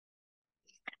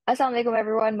Assalamu alaikum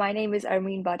everyone. My name is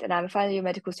Armeen Butt and I'm a final year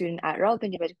medical student at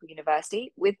Rawalpindi Medical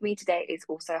University. With me today is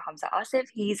also Hamza Asif.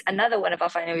 He's another one of our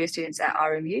final year students at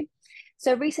RMU.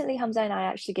 So recently Hamza and I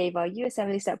actually gave our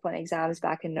USMLE Step 1 exams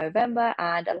back in November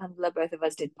and Alhamdulillah both of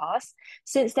us did pass.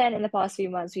 Since then, in the past few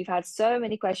months, we've had so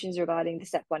many questions regarding the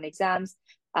Step 1 exams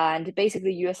and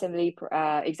basically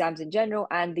USMLE exams in general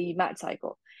and the math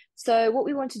cycle. So what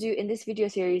we want to do in this video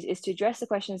series is to address the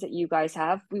questions that you guys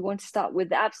have. We want to start with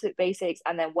the absolute basics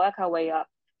and then work our way up,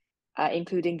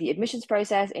 including the admissions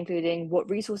process, including what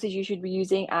resources you should be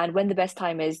using and when the best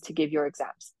time is to give your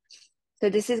exams. So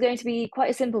this is going to be quite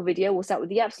a simple video. We'll start with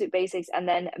the absolute basics and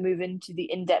then move into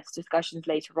the in-depth discussions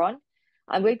later on.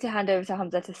 I'm going to hand over to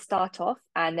Hamza to start off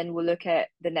and then we'll look at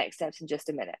the next steps in just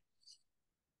a minute.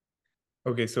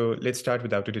 Okay, so let's start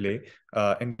without a delay.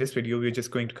 In this video, we're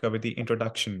just going to cover the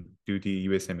introduction to the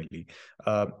USMLE.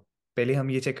 पहले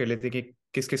हम ये check कर लेते हैं कि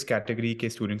किस किस category के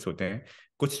स्टूडेंट्स होते हैं.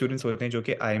 कुछ स्टूडेंट्स होते हैं जो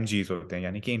कि IMGs होते हैं,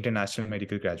 यानी कि इंटरनेशनल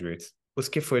मेडिकल ग्रेजुएट्स.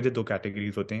 उसके फर्दर दो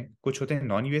कैटेगरीज होते हैं. कुछ होते हैं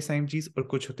नॉन US IMGs और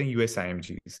कुछ होते हैं US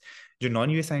IMGs. जो नॉन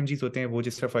US IMGs होते हैं वो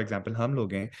जिस तरह फॉर एग्जांपल हम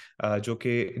लोग हैं जो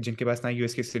कि जिनके पास ना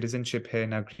US की सिटीजनशिप है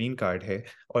ना ग्रीन कार्ड है,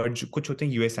 और कुछ होते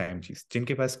हैं US IMGs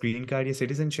जिनके पास ग्रीन कार्ड या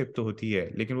सिटीजनशिप तो होती है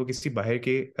लेकिन वो किसी बाहर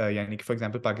के यानी कि फॉर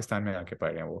एग्जांपल पाकिस्तान में आके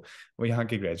पढ़ रहे हैं, वो यहाँ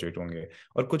के ग्रेजुएट होंगे.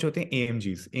 और कुछ होते हैं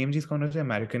AMGs कौन होते हैं?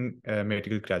 अमेरिकन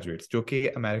मेडिकल ग्रेजुएट्स जो कि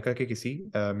अमेरिका के किसी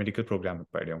मेडिकल प्रोग्राम में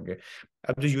पढ़ रहे होंगे.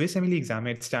 अब जो USMLE एग्जाम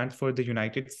है, it stand for the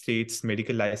United states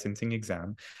medical licensing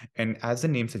exam, and as the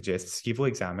name suggests ये वो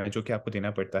एग्जाम है जो कि आपको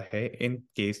देना पड़ता है in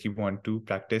case you want to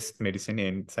practice medicine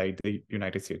inside the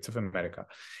United states of America.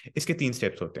 इसके 3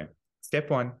 स्टेप्स होते हैं, स्टेप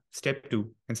 1, स्टेप 2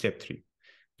 एंड स्टेप 3.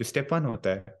 जो स्टेप 1 होता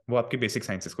है वो आपके बेसिक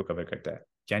साइंसेस को कवर करता है,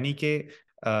 यानी कि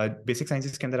बेसिक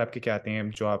साइंसेस के अंदर आपके क्या आते हैं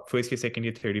जो आप first year, second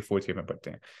year, third year, fourth year में पढ़ते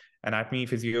हैं. Anatomy,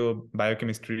 physio,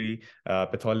 biochemistry,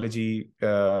 pathology,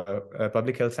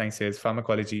 public health sciences,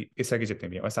 pharmacology, इस तरह के जितने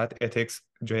भी हैं, और साथ एथिक्स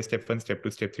जो है स्टेप 1, स्टेप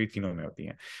 2, स्टेप 3 तीनों में होती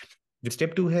हैं. जो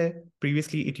स्टेप 2 है,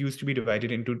 previously it used to be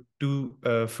divided into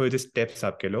 2 further steps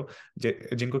आप कह लो,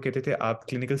 जिनको कहते थे आप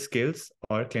क्लिनिकल स्किल्स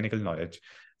और clinical knowledge,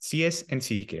 CS and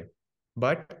CK.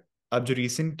 But अब जो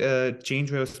रिसेंट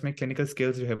चेंज हुआ है उसमें क्लिनिकल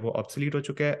स्किल्स जो है वो ऑब्सोलीट हो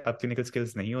चुका है. अब क्लिनिकल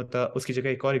स्किल्स नहीं होता, उसकी जगह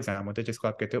एक और एग्जाम होता है जिसको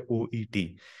आप कहते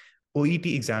हैं OET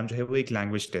एग्जाम जो है वो एक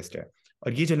लैंग्वेज टेस्ट है.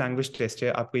 और ये जो लैंग्वेज टेस्ट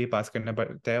है आपको ये पास करना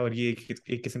पड़ता है और ये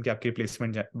एक किस्म की आपकी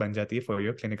रिप्लेसमेंट बन जाती है for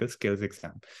your clinical skills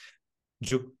exam.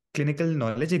 जो क्लिनिकल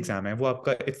नॉलेज एग्जाम है वो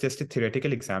आपका it's just a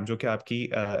theoretical exam जो कि आपकी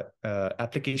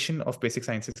एप्लीकेशन ऑफ बेसिक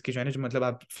साइंसेस की जो है ना, जो मतलब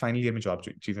आप फाइनल ईयर में जो आप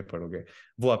चीज़ें पढ़ोगे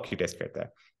वो आपकी टेस्ट करता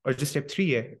है. और जो स्टेप 3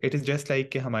 है, इट इज़ जस्ट लाइक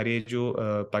कि हमारे जो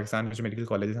पाकिस्तान में जो मेडिकल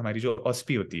कॉलेज हमारी जो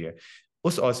OSPI होती है,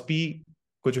 उस OSPI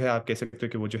को जो है आप कह सकते हो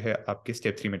कि वो जो है आपके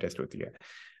स्टेप 3 में टेस्ट होती है.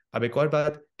 अब एक और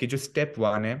बात कि जो स्टेप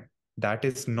 1 है that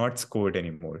is not scored any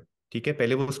more. ठीक है,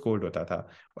 पहले वो स्कोर्ड होता था.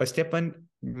 और स्टेप 1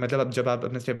 मतलब अब जब आप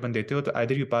अपना स्टेप 1 देते हो तो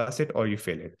आइदर यू पास इट और यू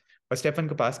फेल इट. और स्टेप 1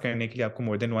 को पास करने के लिए आपको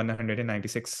मोर देन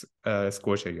 196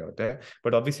 स्कोर चाहिए होता है.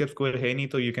 बट ऑब्वियसली अब स्कोर है नहीं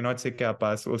तो यू कैन नॉट से कि आप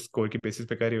पास उस स्कोर की बेसिस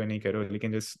पे कर रहे हो नहीं कर रहे हो,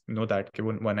 लेकिन जस्ट नो दैट कि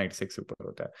वो 196 से ऊपर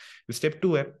होता है. जो स्टेप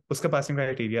 2 है उसका पासिंग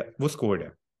क्राइटेरिया वो स्कोर्ड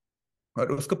है,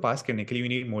 और उसको पास करने के लिए you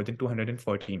need more than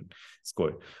 214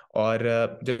 score. और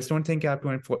जस्ट डोंट थिंक कि आप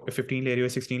 15 ले रहे हो,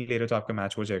 16 ले रहे हो तो आपका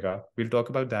मैच हो जाएगा. Will talk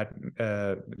about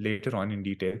that later on in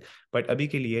detail. But अभी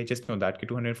के लिए जस्ट नो दैट कि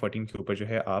 214 के ऊपर जो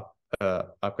है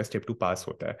आपका स्टेप 2 पास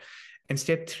होता है. एंड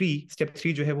स्टेप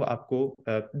 3 जो है वो आपको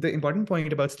the important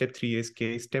point about step 3 is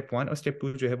के स्टेप 1 और स्टेप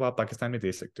 2 जो है वो आप पाकिस्तान में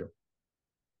दे सकते हो,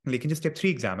 लेकिन जो स्टेप 3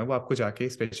 एग्जाम है वो आपको जाके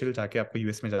स्पेशल जाके आपको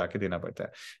US में जाके देना पड़ता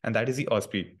है. And that is the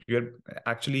OSPI. You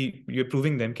are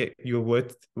proving them कि you are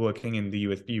worth working in the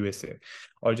USA.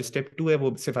 और जो स्टेप 2 है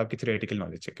वो सिर्फ आपकी थियोरेटिकल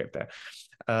नॉलेज चेक करता है.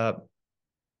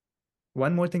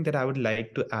 One more thing that I would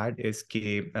like to add is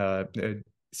कि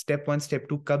स्टेप 1 स्टेप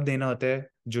 2 कब देना होता है.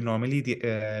 जो नॉर्मली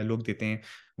लोग देते हैं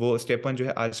वो स्टेप 1 जो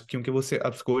है आज क्योंकि वो से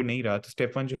अब स्कोर नहीं रहा तो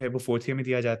स्टेप 1 जो है वो फोर्थ ईयर में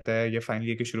दिया जाता है या फाइनल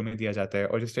ईयर के शुरू में दिया जाता है.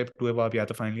 और जो स्टेप 2 है वो आप या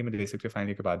तो फाइनल ईयर में दे सकते हो, फाइनल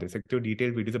ईयर के बाद दे सकते हो.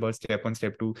 Detail videos about step 1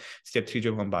 step 2 step 3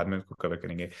 जो हम बाद में उसको कवर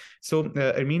करेंगे. सो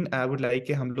अरमीन, आई वुड लाइक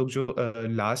कि हम लोग जो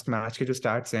लास्ट मैच के जो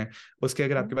स्टार्ट्स हैं उसके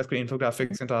अगर आपके पास कोई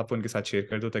इन्फोग्राफिक्स हैं तो आप उनके साथ शेयर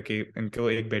कर दो ताकि इनको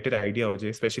एक बेटर आइडिया हो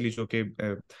जाए, स्पेशली जो कि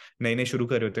नए नए शुरू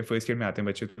कर रहे होते हैं, फर्स्ट ईयर में आते हैं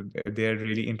बच्चे, दे आर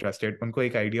रियली इंटरेस्टेड, उनको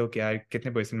एक आइडिया हो क्या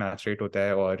कितने % मैच रेट होता है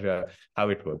और how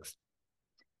it works.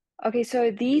 Okay, so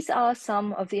these are some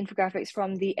of the infographics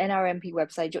from the NRMP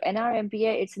website. जो NRMP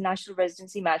है, it's a National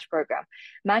Residency Match Program.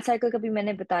 Match cycle का भी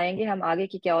मैंने बताएंगे हम आगे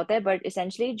की क्या होता है, but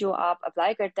essentially जो आप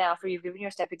apply करते हैं after you've given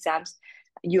your step exams,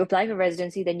 you apply for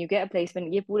residency, then you get a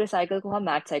placement. ये पूरे cycle को हम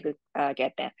match cycle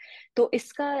कहते हैं. तो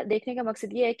इसका देखने का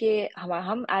मकसद ये है कि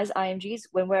हम as IMGs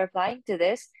when we're applying to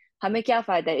this, हमें क्या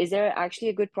फ़ायदा है? Is there actually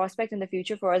a good prospect in the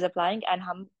future for us applying? And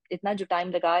हम इतना जो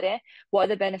time लगा रहे हैं, what are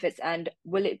the benefits and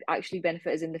will it actually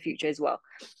benefit us in the future as well?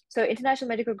 So international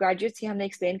medical graduates, ये हमने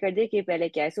explain कर दिया कि पहले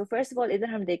क्या है. So first of all, इधर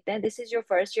हम देखते हैं, this is your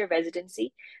first year residency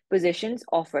positions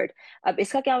offered. अब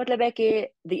इसका क्या मतलब है कि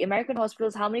the American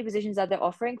hospitals, how many positions are they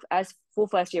offering as for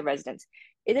first year residents?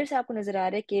 इधर से आपको नजर आ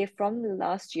रहा है कि from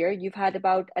last year, you've had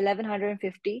about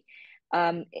 1150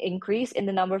 increase in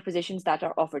the number of positions that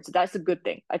are offered. So that's a good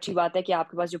thing. अच्छी बात है कि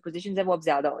आपके पास जो positions है वो अब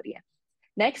ज्यादा हो रही है.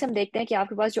 Next, हम देखते हैं कि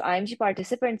आपके पास जो IMG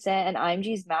participants हैं and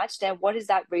IMGs matched हैं, what is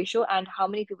that ratio and how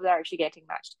many people are actually getting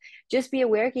matched? Just be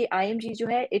aware कि IMG जो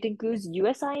है, it includes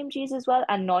US IMGs as well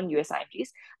and non-US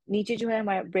IMGs. नीचे जो है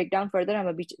हमारा breakdown further हम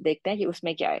अभी देखते हैं कि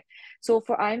उसमें क्या है. So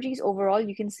for IMGs overall,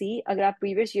 you can see अगर आप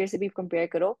previous year से भी compare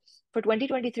करो, for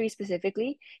 2023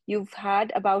 specifically, you've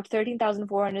had about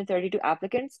 13,432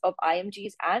 applicants of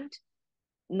IMGs and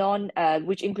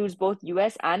which includes both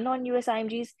US and non-US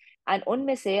IMGs, and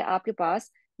उनमें से आपके पास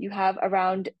you have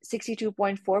around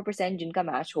 62.4% जिनका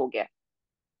match हो गया.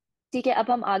 ठीक है,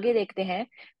 अब हम आगे देखते हैं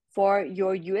for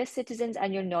your US citizens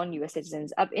and your non-US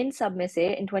citizens. अब इन सब में से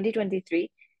in 2023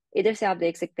 इधर से आप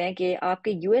देख सकते हैं कि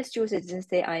आपके US जो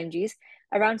citizens थे IMGs,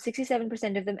 around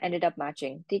 67% of them ended up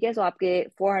matching. ठीक है, so आपके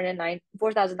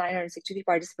 4,963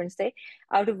 participants थे,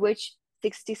 out of which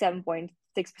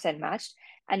 67.6% matched.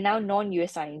 And now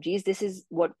non-US IMGs, this is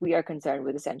what we are concerned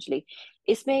with essentially.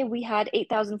 इसमें we had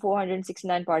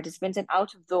 8,469 participants, and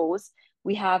out of those,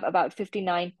 we have about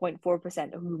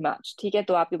 59.4% who matched. ठीक है,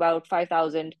 तो आपके about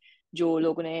 5,000 जो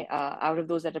लोगों ने out of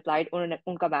those that applied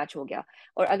उनका match हो गया.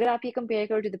 और अगर आप ये compare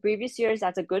करो to the previous years,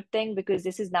 that's a good thing because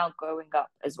this is now going up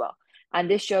as well. And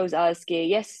this shows us कि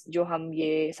yes, जो हम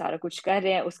ये सारा कुछ कर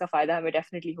रहे हैं उसका फायदा हमें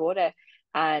definitely हो रहा है,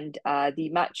 and the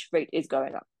match rate is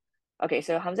going up. Okay,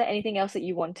 so Hamza, anything else that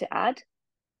you want to add?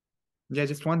 Yeah,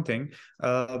 just one thing.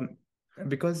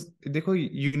 Because देखो,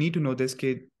 you need to know this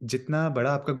कि जितना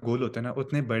बड़ा आपका गोल होता है ना,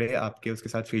 उतने बड़े आपके उसके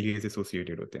साथ फेलियर्स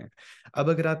एसोसिएटेड होते हैं. अब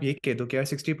अगर आप ये कह दो कि यार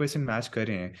 60% मैच कर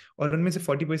रहे हैं और उनमें से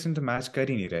 40% तो मैच कर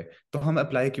ही नहीं रहे, तो हम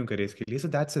अप्लाई क्यों करें इसके लिए? So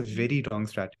that's a very wrong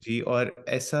strategy, और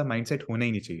ऐसा माइंडसेट होना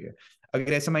ही नहीं चाहिए.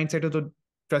 अगर ऐसा माइंडसेट हो तो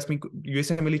ट्रस्ट मी,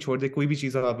 यूएसएमएलई छोड़ दे, कोई भी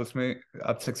चीज़ हो, आप उसमें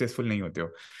आप सक्सेसफुल नहीं होते हो.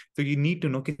 तो यू नीड टू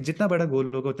नो कि जितना बड़ा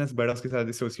गोल होगा उतना बड़ा उसके साथ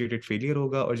एसोसिएटेड फेलियर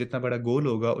होगा, और जितना बड़ा गोल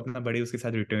होगा उतना बड़े उसके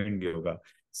साथ रिटर्न भी होगा.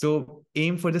 So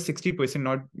aim for the 60%,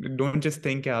 not don't just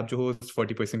think कि आप जो हो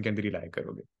 40% के अंदर ही लाया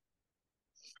करोगे.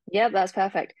 Yeah, that's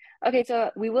perfect. Okay,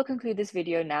 so we will conclude this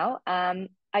video now.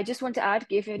 I just want to add,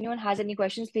 if anyone has any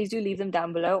questions, please do leave them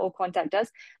down below or contact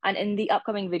us. And in the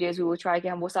upcoming videos, we will try कि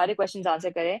हम वो सारे questions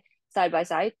answer करें side by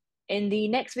side. In the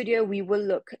next video, we will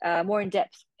look more in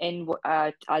depth in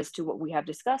as to what we have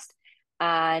discussed.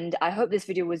 And I hope this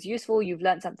video was useful. You've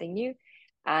learned something new.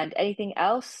 And anything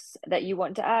else that you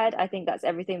want to add, I think that's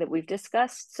everything that we've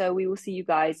discussed. So we will see you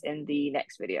guys in the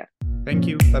next video. Thank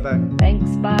you. Bye-bye.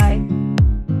 Thanks. Bye.